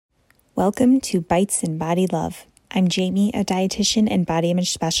Welcome to Bites in Body Love. I'm Jamie, a dietitian and body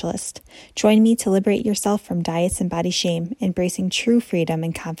image specialist. Join me to liberate yourself from diets and body shame, embracing true freedom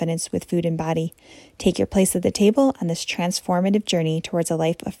and confidence with food and body. Take your place at the table on this transformative journey towards a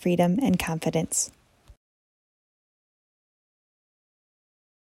life of freedom and confidence.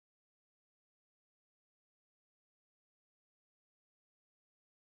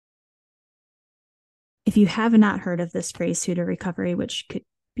 If you have not heard of this phrase, pseudo recovery, which could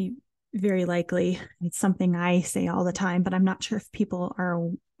be very likely, it's something I say all the time, but I'm not sure if people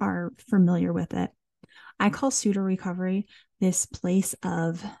are familiar with it. I call pseudo recovery this place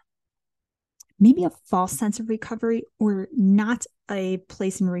of maybe a false sense of recovery, or not a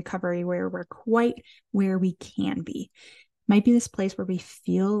place in recovery where we're quite where we can be. Might be this place where we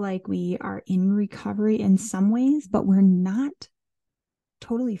feel like we are in recovery in some ways, but we're not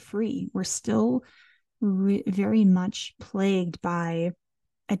totally free. We're still very much plagued by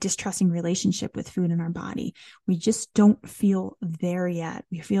a distrusting relationship with food in our body. We just don't feel there yet.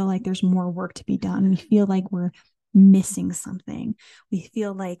 We feel like there's more work to be done. We feel like we're missing something. We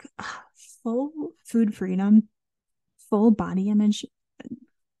feel like full food freedom, full body image,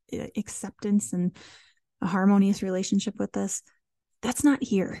 acceptance, and a harmonious relationship with this. That's not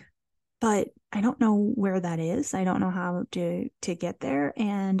here. But I don't know where that is. I don't know how to get there.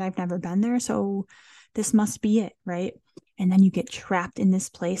 And I've never been there. So this must be it, right? And then you get trapped in this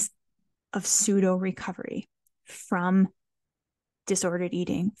place of pseudo recovery from disordered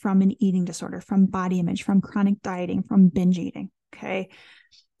eating, from an eating disorder, from body image, from chronic dieting, from binge eating. Okay.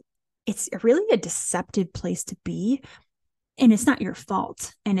 It's really a deceptive place to be. And it's not your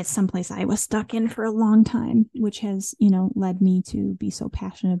fault. And it's someplace I was stuck in for a long time, which has, led me to be so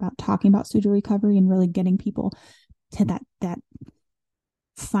passionate about talking about pseudo recovery and really getting people to that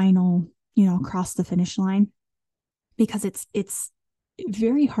final, across the finish line. Because it's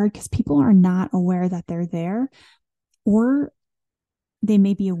very hard because people are not aware that they're there, or they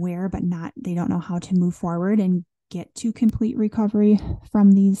may be aware, but they don't know how to move forward and get to complete recovery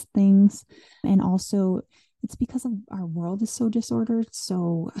from these things. And also it's because of our world is so disordered.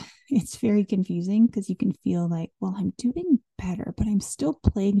 So it's very confusing because you can feel like, well, I'm doing better, but I'm still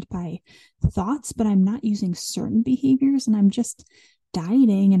plagued by thoughts, but I'm not using certain behaviors, and I'm just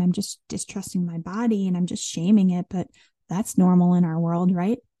dieting, and I'm just distrusting my body, and I'm just shaming it. But that's normal in our world,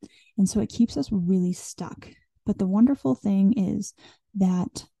 right? And so it keeps us really stuck. But the wonderful thing is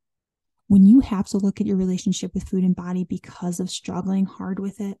that when you have to look at your relationship with food and body because of struggling hard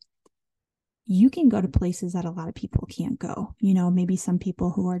with it, you can go to places that a lot of people can't go. Maybe some people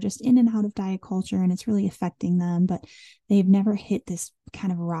who are just in and out of diet culture and it's really affecting them, but they've never hit this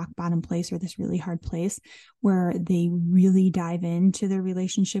kind of rock bottom place or this really hard place where they really dive into their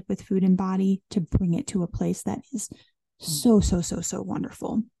relationship with food and body to bring it to a place that is so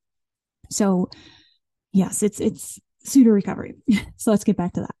wonderful. So yes, it's pseudo recovery. So let's get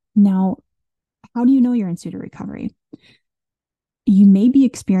back to that. Now, how do you know you're in pseudo recovery? You may be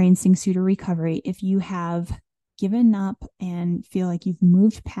experiencing pseudo recovery if you have given up and feel like you've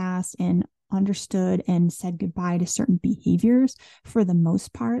moved past and understood and said goodbye to certain behaviors for the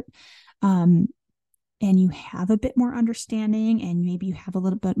most part. And you have a bit more understanding, and maybe you have a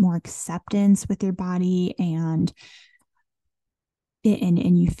little bit more acceptance with your body, and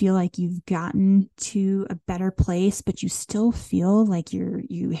you feel like you've gotten to a better place, but you still feel like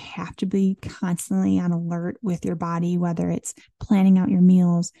you have to be constantly on alert with your body, whether it's planning out your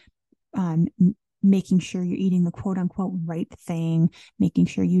meals, making sure you're eating the quote unquote right thing, making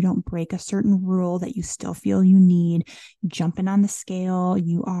sure you don't break a certain rule that you still feel you need, jumping on the scale,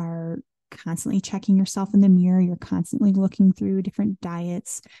 you are constantly checking yourself in the mirror, you're constantly looking through different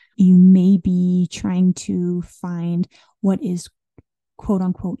diets, you may be trying to find what is quote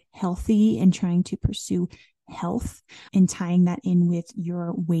unquote healthy and trying to pursue health and tying that in with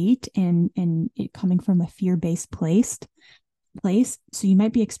your weight and it coming from a fear-based place. So you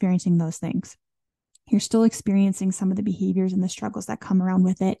might be experiencing those things. You're still experiencing some of the behaviors and the struggles that come around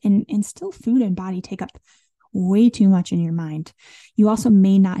with it, and still food and body take up way too much in your mind. You also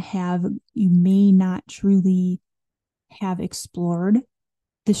may not truly have explored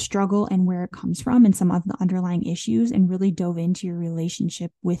the struggle and where it comes from and some of the underlying issues, and really dove into your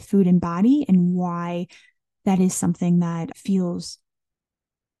relationship with food and body and why that is something that feels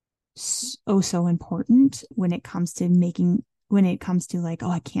so important when it comes to like, oh,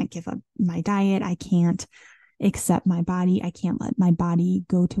 I can't give up my diet. I can't accept my body. I can't let my body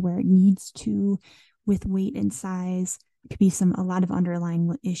go to where it needs to with weight and size. It could be a lot of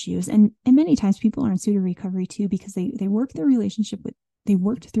underlying issues. And many times people are in pseudo recovery too, because they worked through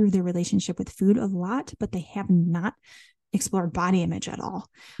their relationship with food a lot, but they have not explored body image at all,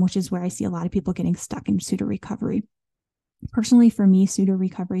 which is where I see a lot of people getting stuck in pseudo recovery. Personally, for me, pseudo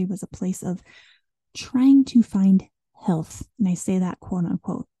recovery was a place of trying to find health. And I say that quote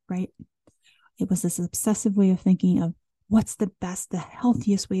unquote, right? It was this obsessive way of thinking of what's the best, the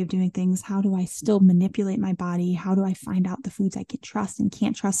healthiest way of doing things? How do I still manipulate my body? How do I find out the foods I can trust and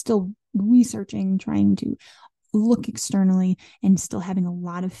can't trust? Still researching, trying to look externally, and still having a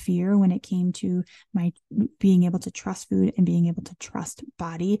lot of fear when it came to my being able to trust food and being able to trust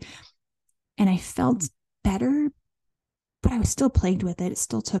body. And I felt better, but I was still plagued with it. It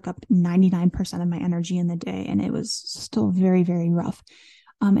still took up 99% of my energy in the day, and it was still very, very rough.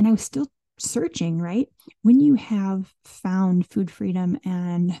 And I was still searching, right? When you have found food freedom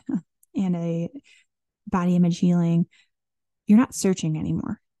and a body image healing, you're not searching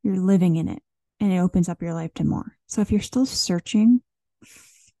anymore. You're living in it, and it opens up your life to more. So if you're still searching,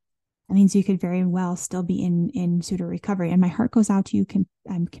 that means you could very well still be in pseudo recovery. And my heart goes out to you.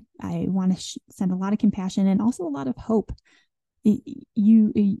 I want to send a lot of compassion and also a lot of hope. If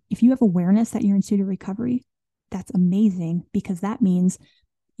you have awareness that you're in pseudo recovery, that's amazing, because that means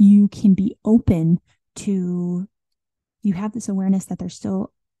you can be open to, you have this awareness that there's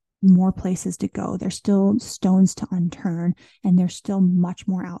still more places to go. There's still stones to unturn, and there's still much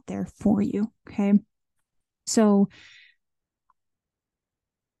more out there for you. Okay. So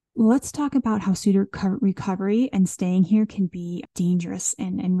let's talk about how pseudo recovery and staying here can be dangerous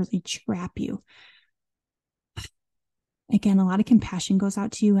and really trap you. Again, a lot of compassion goes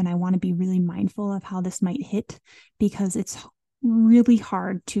out to you, and I want to be really mindful of how this might hit, because it's really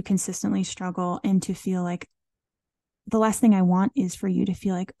hard to consistently struggle and to feel like, the last thing I want is for you to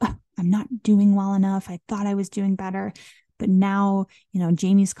feel like, oh, I'm not doing well enough. I thought I was doing better, but now,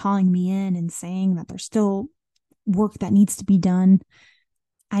 Jamie's calling me in and saying that there's still work that needs to be done.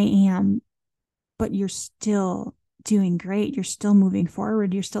 I am, but you're still doing great. You're still moving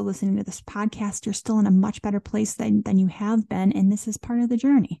forward. You're still listening to this podcast. You're still in a much better place than you have been. And this is part of the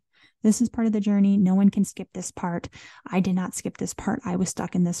journey. This is part of the journey. No one can skip this part. I did not skip this part. I was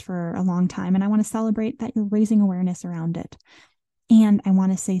stuck in this for a long time. And I want to celebrate that you're raising awareness around it. And I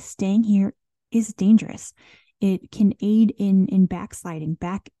want to say staying here is dangerous. It can aid in backsliding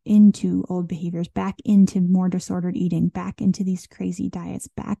back into old behaviors, back into more disordered eating, back into these crazy diets,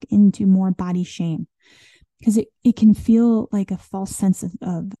 back into more body shame. Because it can feel like a false sense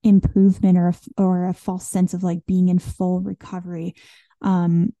of improvement, or a false sense of like being in full recovery,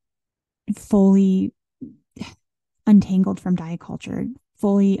 fully untangled from diet culture,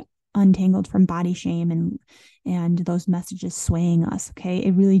 fully untangled from body shame and those messages swaying us. Okay.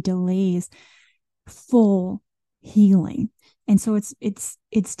 It really delays full healing. And so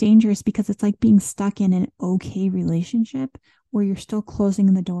it's dangerous, because it's like being stuck in an okay relationship where you're still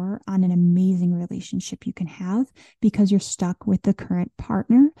closing the door on an amazing relationship you can have, because you're stuck with the current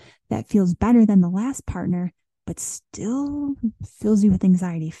partner that feels better than the last partner, but still fills you with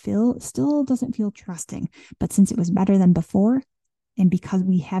anxiety, still doesn't feel trusting. But since it was better than before, and because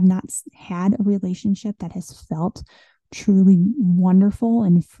we have not had a relationship that has felt truly wonderful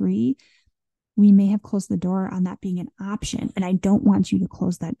and free, we may have closed the door on that being an option. And I don't want you to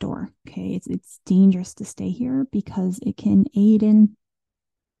close that door. Okay. It's dangerous to stay here, because it can aid in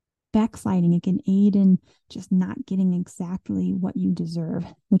backsliding. It can aid in just not getting exactly what you deserve,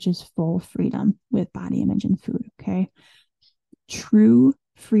 which is full freedom with body image and food. Okay. True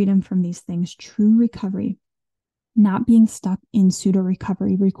freedom from these things, true recovery, not being stuck in pseudo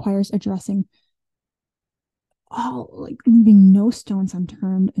recovery, requires addressing leaving no stones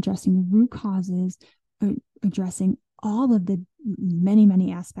unturned, addressing root causes, addressing all of the many,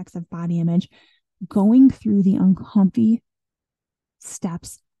 many aspects of body image, going through the uncomfy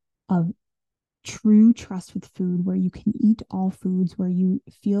steps of true trust with food, where you can eat all foods, where you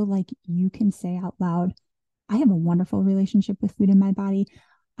feel like you can say out loud, I have a wonderful relationship with food in my body.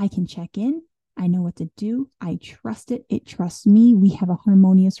 I can check in. I know what to do. I trust it. It trusts me. We have a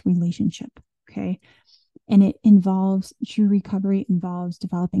harmonious relationship. Okay. And it involves, true recovery involves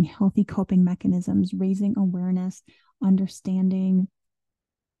developing healthy coping mechanisms, raising awareness, understanding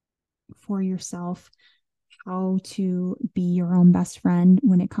for yourself how to be your own best friend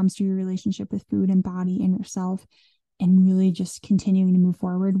when it comes to your relationship with food and body and yourself, and really just continuing to move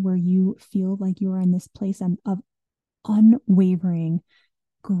forward where you feel like you are in this place of unwavering,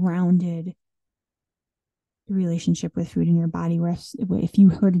 grounded relationship with food in your body, where if you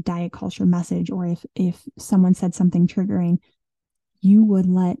heard a diet culture message, or if someone said something triggering, you would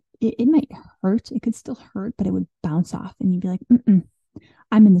let it might hurt, it could still hurt, but it would bounce off, and you'd be like,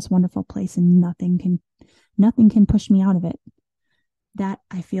 I'm in this wonderful place, and nothing can push me out of it. That,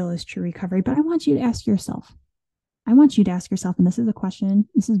 I feel, is true recovery. But I want you to ask yourself, I want you to ask yourself, and this is a question,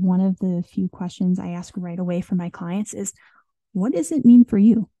 this is one of the few questions I ask right away for my clients, is what does it mean for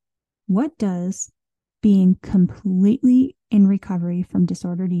you? What does being completely in recovery from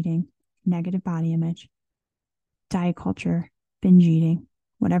disordered eating, negative body image, diet culture, binge eating,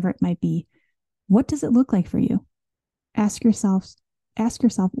 whatever it might be, what does it look like for you? Ask yourself,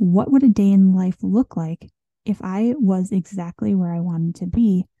 what would a day in life look like if I was exactly where I wanted to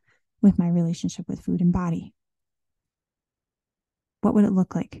be with my relationship with food and body? What would it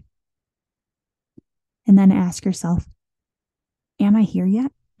look like? And then ask yourself, am I here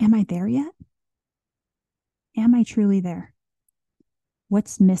yet? Am I there yet? Am I truly there?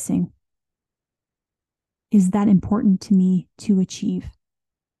 What's missing? Is that important to me to achieve?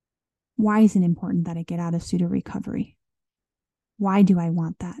 Why is it important that I get out of pseudo recovery? Why do I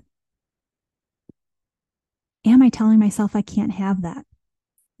want that? Am I telling myself I can't have that?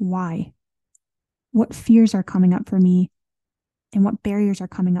 Why? What fears are coming up for me and what barriers are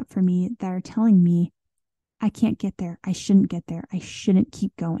coming up for me that are telling me I can't get there, I shouldn't get there, I shouldn't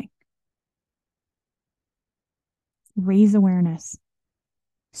keep going? Raise awareness.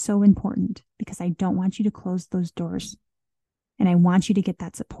 So important, because I don't want you to close those doors. And I want you to get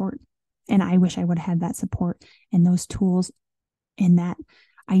that support. And I wish I would have had that support and those tools and that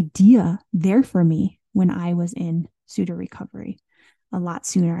idea there for me when I was in pseudo recovery a lot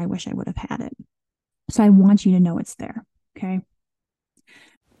sooner. I wish I would have had it. So I want you to know it's there. Okay.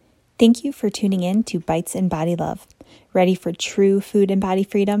 Thank you for tuning in to Bites and Body Love. Ready for true food and body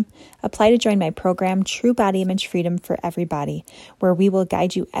freedom? Apply to join my program, True Body Image Freedom for Everybody, where we will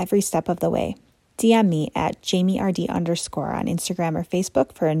guide you every step of the way. DM me at JamieRD_ on Instagram or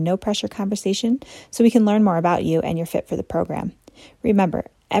Facebook for a no-pressure conversation so we can learn more about you and your fit for the program. Remember,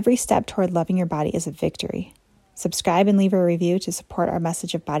 every step toward loving your body is a victory. Subscribe and leave a review to support our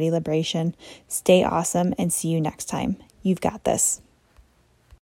message of body liberation. Stay awesome and see you next time. You've got this.